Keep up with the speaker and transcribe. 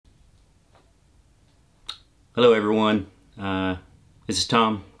Hello everyone, this is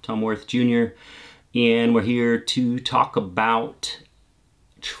Tom Worth Jr. and we're here to talk about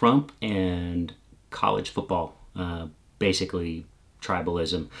Trump and college football, basically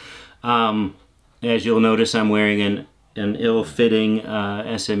tribalism. As you'll notice, I'm wearing an ill-fitting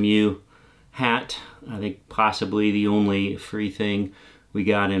SMU hat. I think possibly the only free thing we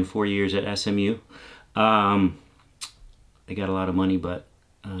got in 4 years at SMU. They got a lot of money, but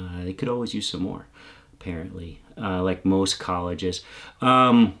they could always use some more, apparently, like most colleges.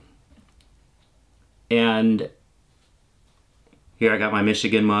 And here I got my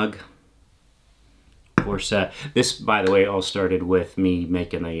Michigan mug. Of course, this, by the way, all started with me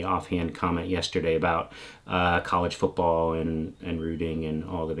making the offhand comment yesterday about college football and rooting and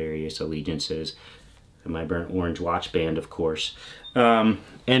all the various allegiances. And my burnt orange watch band, of course. And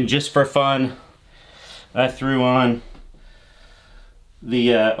just for fun, I threw on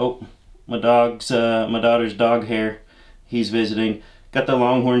the my daughter's dog hair. He's visiting. Got the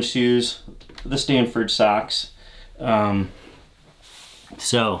Longhorn shoes, the Stanford socks.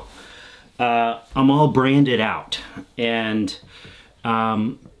 So I'm all branded out, and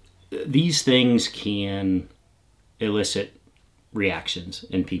these things can elicit reactions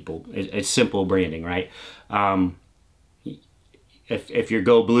in people. It's simple branding, right? If you're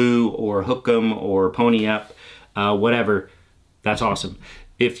Go Blue or Hook 'em or Pony Up, whatever, that's awesome.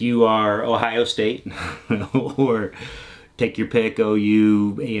 If you are Ohio State or take your pick,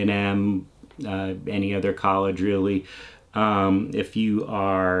 OU, A&M, any other college really, if you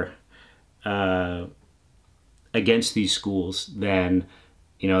are against these schools, then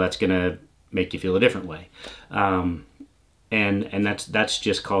that's gonna make you feel a different way. And that's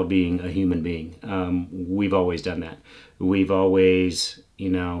just called being a human being. We've always done that. We've always,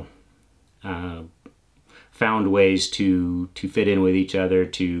 found ways to fit in with each other,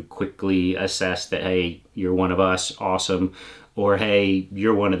 to quickly assess that, hey, you're one of us, awesome, or hey,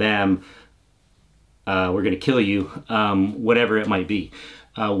 you're one of them, we're gonna kill you, whatever it might be.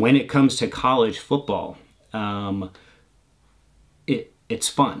 When it comes to college football, it's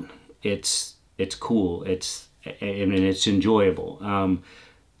fun, it's cool, it's enjoyable.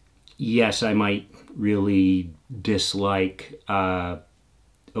 Yes, I might really dislike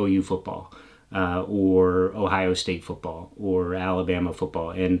OU football, or Ohio State football, or Alabama football,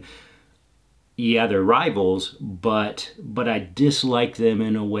 and yeah, they're rivals, but I dislike them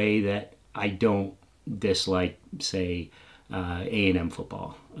in a way that I don't dislike, say, A&M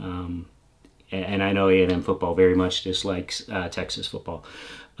football. And I know A&M football very much dislikes Texas football.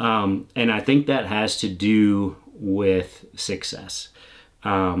 And I think that has to do with success.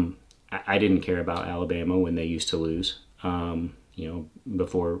 I didn't care about Alabama when they used to lose,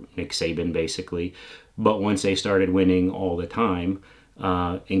 before Nick Saban, basically. But once they started winning all the time,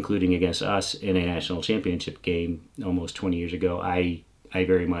 including against us in a national championship game almost 20 years ago, I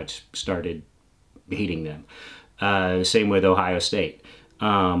very much started hating them. Same with Ohio State.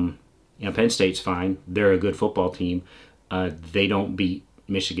 Penn State's fine. They're a good football team. They don't beat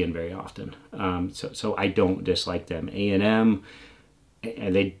Michigan very often. So I don't dislike them. A&M,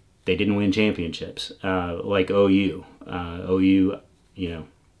 they didn't win championships like OU. OU,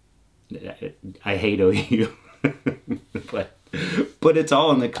 I hate OU, but it's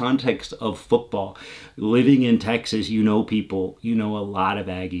all in the context of football. Living in Texas, people, a lot of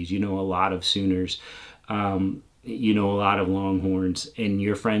Aggies, a lot of Sooners, a lot of Longhorns, and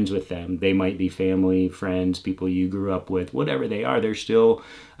you're friends with them. They might be family, friends, people you grew up with, whatever they are. They're still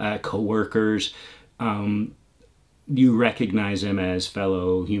co-workers. You recognize them as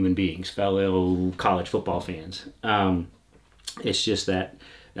fellow human beings, fellow college football fans. It's just that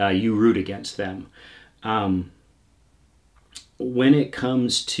you root against them. When it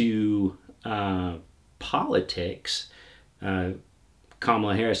comes to politics,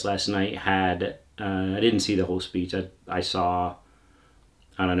 Kamala Harris last night had, I didn't see the whole speech. I saw,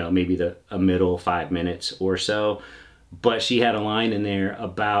 I don't know, maybe a middle 5 minutes or so, but she had a line in there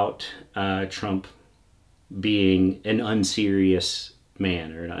about Trump being an unserious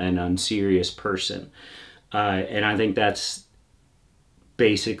man or an unserious person. And I think that's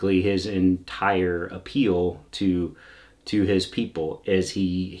basically his entire appeal to his people, is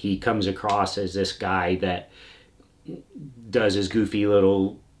he comes across as this guy that does his goofy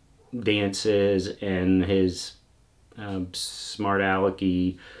little dances and his smart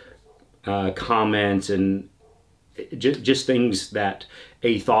alecky comments and just things that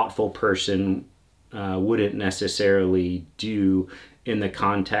a thoughtful person wouldn't necessarily do in the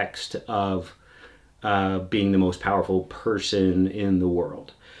context of being the most powerful person in the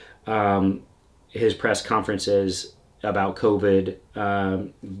world. His press conferences, about COVID,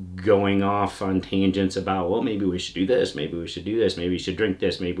 going off on tangents about, well, maybe we should do this, maybe we should do this, maybe we should drink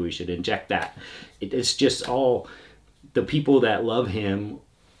this, maybe we should inject that. It's just all, the people that love him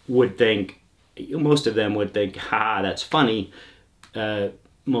would think, most of them would think, ha, that's funny.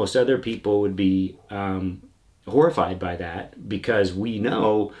 Most other people would be horrified by that, because we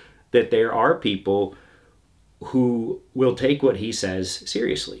know that there are people who will take what he says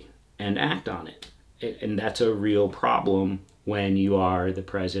seriously and act on it. And that's a real problem when you are the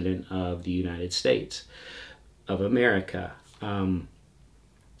president of the United States of America.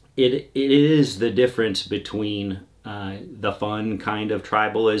 It is the difference between the fun kind of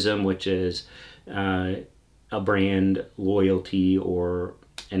tribalism, which is a brand loyalty or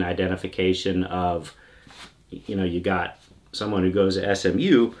an identification of, you know, you got someone who goes to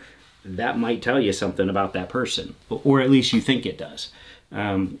SMU, that might tell you something about that person, or at least you think it does.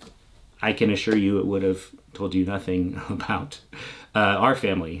 I can assure you it would have told you nothing about our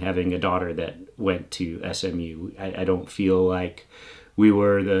family having a daughter that went to SMU. I don't feel like we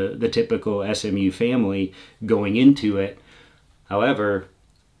were the typical SMU family going into it. However,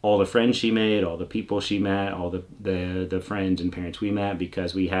 all the friends she made, all the people she met, all the friends and parents we met,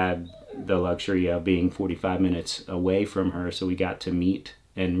 because we had the luxury of being 45 minutes away from her, so we got to meet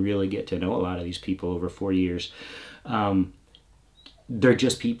and really get to know a lot of these people over 4 years. They're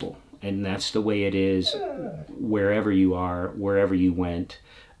just people. And that's the way it is wherever you are, wherever you went.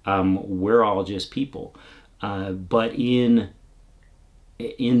 We're all just people. But in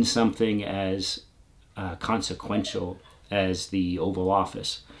something as consequential as the Oval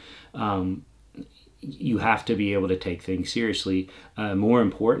Office, you have to be able to take things seriously. More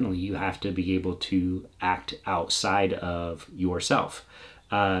importantly, you have to be able to act outside of yourself.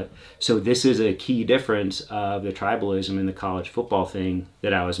 So this is a key difference of the tribalism in the college football thing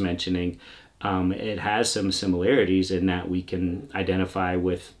that I was mentioning. It has some similarities in that we can identify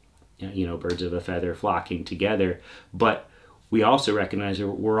with, you know, birds of a feather flocking together, but we also recognize that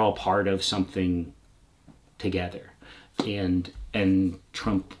we're all part of something together, and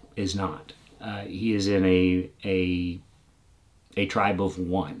Trump is not. He is in a tribe of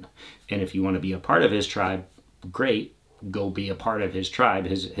one, and if you want to be a part of his tribe, great. Go be a part of his tribe.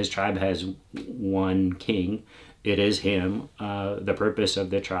 His tribe has one king. It is him. The purpose of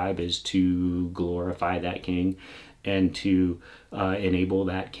the tribe is to glorify that king and to enable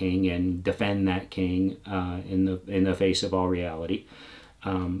that king and defend that king in the face of all reality.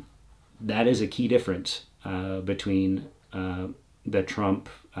 That is a key difference between the Trump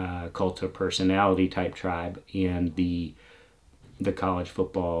cult of personality type tribe and the college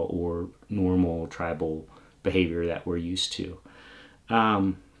football or normal tribal behavior that we're used to.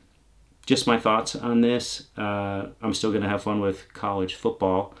 Just my thoughts on this. I'm still going to have fun with college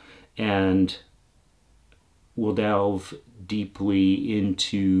football, and we'll delve deeply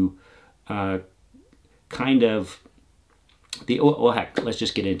into kind of the, well, heck, let's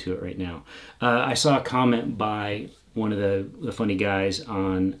just get into it right now. I saw a comment by one of the funny guys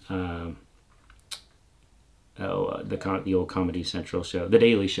on the old Comedy Central show, The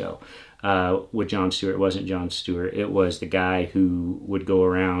Daily Show, with Jon Stewart. It wasn't Jon Stewart. It was the guy who would go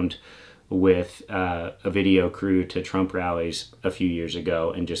around with a video crew to Trump rallies a few years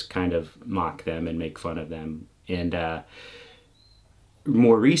ago and just kind of mock them and make fun of them. And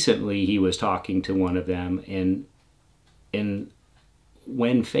more recently, he was talking to one of them, and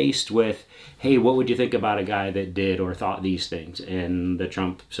when faced with, hey, what would you think about a guy that did or thought these things? And the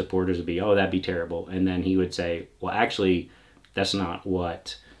Trump supporters would be, oh, that'd be terrible. And then he would say, well, actually, that's not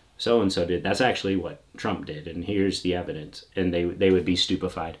what so-and-so did. That's actually what Trump did. And here's the evidence. And they would be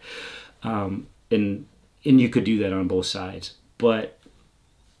stupefied. And you could do that on both sides. But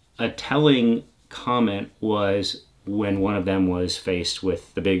a telling comment was when one of them was faced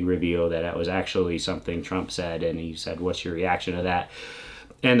with the big reveal that it was actually something Trump said, and he said, what's your reaction to that?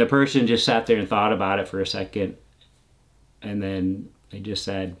 And the person just sat there and thought about it for a second, and then they just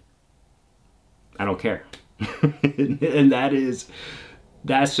said, I don't care. And that is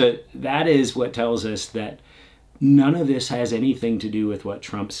what tells us that none of this has anything to do with what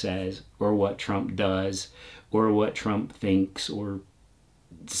Trump says or what Trump does or what Trump thinks or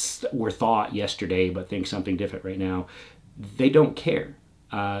thought yesterday but think something different right now. They don't care.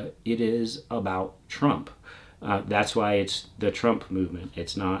 It is about Trump. That's why it's the Trump movement.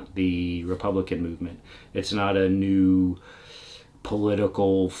 It's not the Republican movement. It's not a new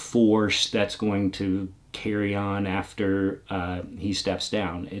political force that's going to carry on after he steps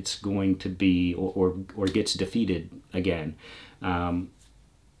down. It's going to be or gets defeated again.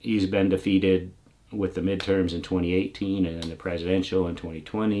 He's been defeated with the midterms in 2018 and then the presidential in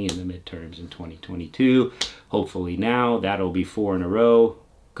 2020 and the midterms in 2022. Hopefully now that'll be 4 in a row,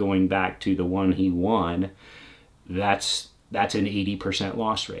 going back to the one he won. That's an 80%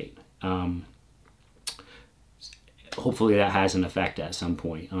 loss rate. Hopefully that has an effect at some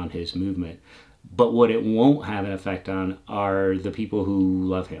point on his movement. But what it won't have an effect on are the people who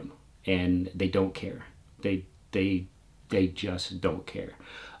love him, and they don't care. They just don't care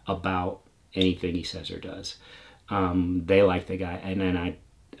about anything he says or does. They like the guy, and then I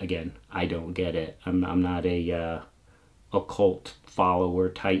don't get it. I'm not a cult follower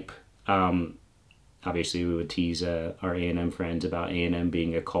type. Obviously, we would tease our A&M friends about A&M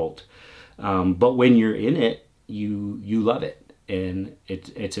being a cult, but when you're in it, you love it, and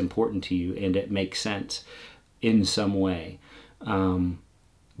it's important to you, and it makes sense in some way.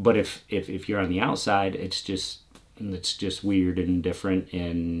 But if you're on the outside, it's just weird and different,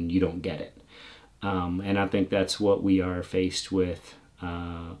 and you don't get it. And I think that's what we are faced with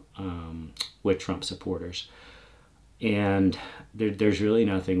Trump supporters. And there's really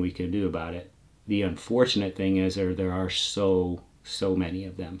nothing we can do about it. The unfortunate thing is there are so many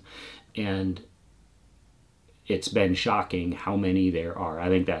of them, and it's been shocking how many there are. I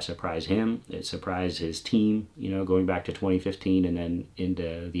think that surprised him. It surprised his team, going back to 2015 and then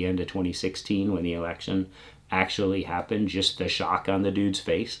into the end of 2016 when the election actually happened. Just the shock on the dude's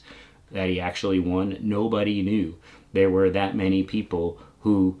face that he actually won. Nobody knew there were that many people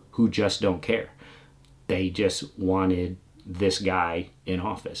who just don't care. They just wanted this guy in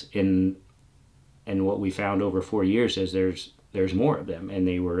office. And what we found over 4 years is there's more of them, and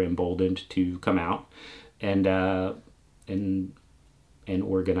they were emboldened to come out and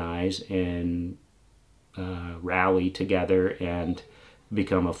organize and rally together and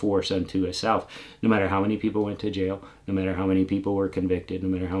become a force unto itself. No matter how many people went to jail, no matter how many people were convicted, no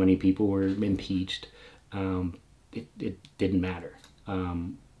matter how many people were impeached, it didn't matter.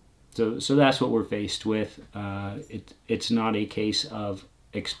 So that's what we're faced with. It's not a case of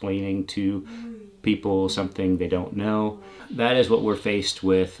explaining to people something they don't know. That is what we're faced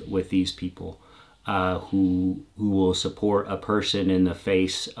with these people who will support a person in the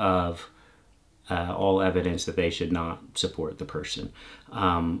face of all evidence that they should not support the person.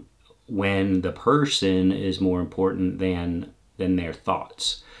 When the person is more important than their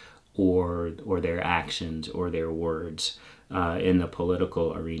thoughts or their actions or their words in the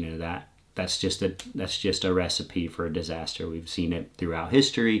political arena, that's just a recipe for a disaster. We've seen it throughout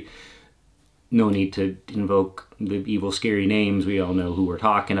history. No need to invoke the evil, scary names. We all know who we're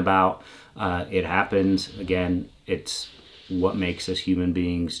talking about. It happens. Again, it's what makes us human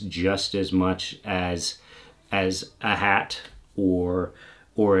beings just as much as a hat or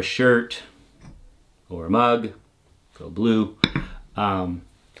a shirt or a mug. Go blue.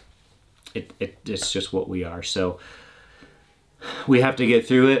 It's just what we are. So we have to get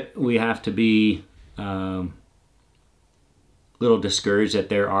through it. We have to be a little discouraged that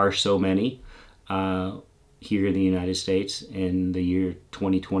there are so many here in the United States in the year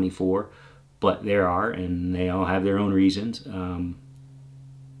 2024, but there are, and they all have their own reasons,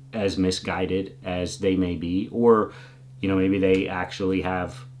 as misguided as they may be, or maybe they actually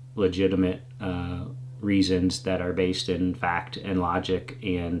have legitimate reasons that are based in fact and logic,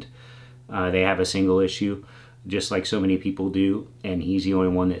 and they have a single issue, just like so many people do, and he's the only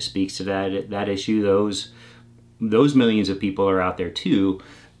one that speaks to that issue. Those millions of people are out there too,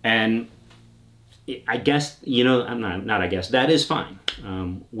 and I guess, not I guess, that is fine.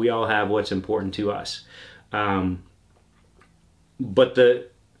 We all have what's important to us. But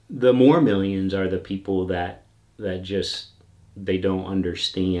the more millions are the people that just, they don't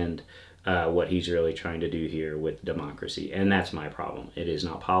understand what he's really trying to do here with democracy. And that's my problem. It is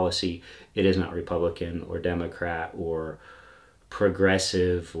not policy. It is not Republican or Democrat or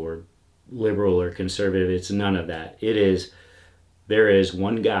progressive or liberal or conservative. It's none of that. There is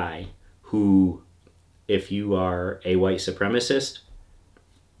one guy who, if you are a white supremacist,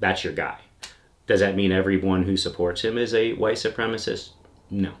 that's your guy. Does that mean everyone who supports him is a white supremacist?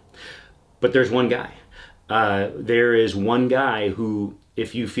 No. But there's one guy. There is one guy who,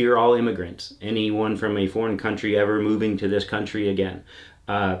 if you fear all immigrants, anyone from a foreign country ever moving to this country again,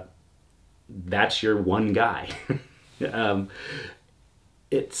 that's your one guy. There's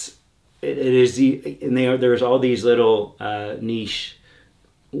all these little niche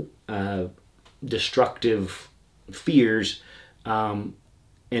destructive fears, and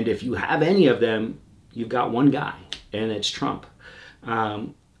if you have any of them, you've got one guy, and it's Trump.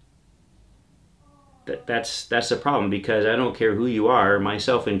 That's the problem, because I don't care who you are,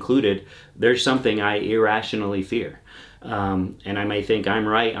 myself included, there's something I irrationally fear. And I may think I'm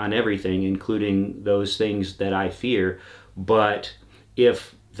right on everything, including those things that I fear. But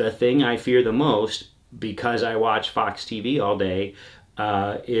if the thing I fear the most, because I watch Fox TV all day,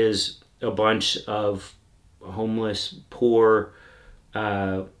 is a bunch of homeless, poor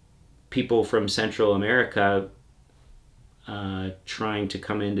people from Central America trying to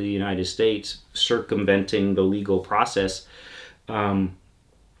come into the United States, circumventing the legal process.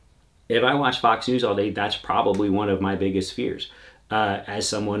 If I watch Fox News all day, that's probably one of my biggest fears. As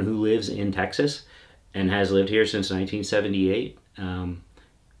someone who lives in Texas and has lived here since 1978, I'm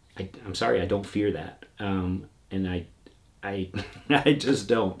sorry, I don't fear that, and I I just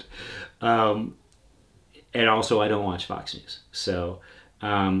don't. And also, I don't watch Fox News, so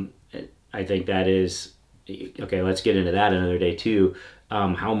I think that is okay. Let's get into that another day too.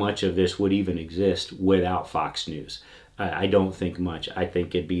 How much of this would even exist without Fox News? I don't think much. I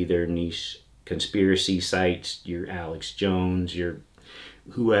think it'd be their niche conspiracy sites, your Alex Jones, your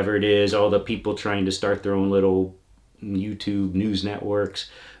whoever it is, all the people trying to start their own little YouTube news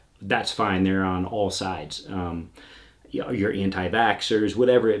networks. That's fine. They're on all sides. Your anti-vaxxers,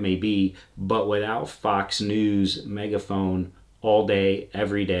 whatever it may be. But without Fox News megaphone all day,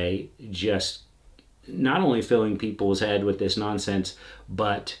 every day, just not only filling people's head with this nonsense,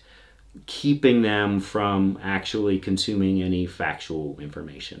 but keeping them from actually consuming any factual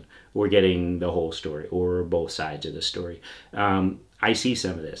information or getting the whole story or both sides of the story. I see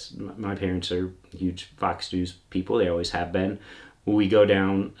some of this. My parents are huge Fox News people. They always have been. We go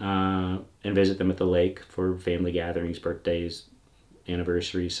down and visit them at the lake for family gatherings, birthdays,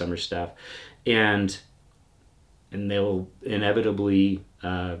 anniversaries, summer stuff. And they'll inevitably,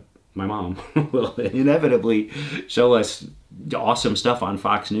 my mom will inevitably show us awesome stuff on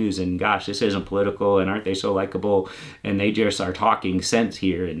Fox News, and gosh, this isn't political, and aren't they so likable, and they just are talking sense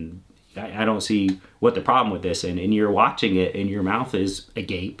here, and I don't see what the problem with this, and you're watching it and your mouth is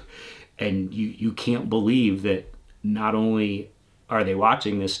agape, and you can't believe that not only are they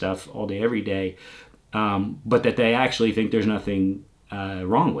watching this stuff all day every day, but that they actually think there's nothing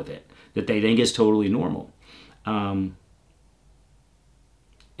wrong with it, that they think it's totally normal.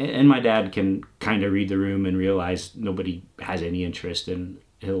 And my dad can kind of read the room and realize nobody has any interest, and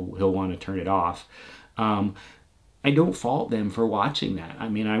he'll want to turn it off. I don't fault them for watching that. I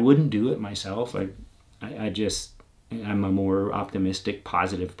mean, I wouldn't do it myself. I'm a more optimistic,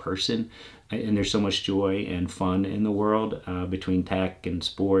 positive person, and there's so much joy and fun in the world between tech and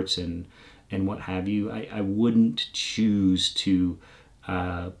sports and what have you. I wouldn't choose to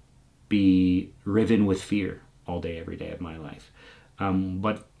be riven with fear all day, every day of my life.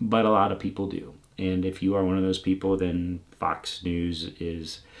 But a lot of people do. And if you are one of those people, then Fox News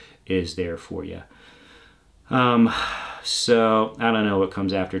is there for you. So I don't know what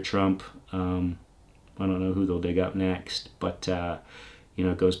comes after Trump. I don't know who they'll dig up next, but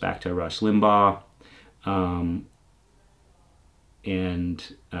it goes back to Rush Limbaugh and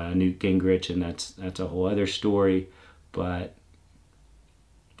Newt Gingrich, and that's a whole other story. But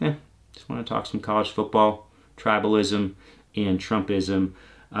yeah, just want to talk some college football, tribalism, and Trumpism,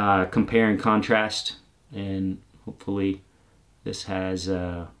 compare and contrast, and hopefully this has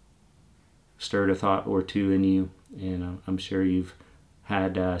stirred a thought or two in you, and I'm sure you've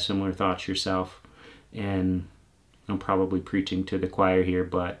had similar thoughts yourself, and I'm probably preaching to the choir here,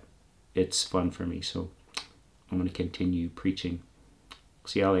 but it's fun for me, so I'm going to continue preaching.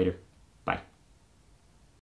 See y'all later.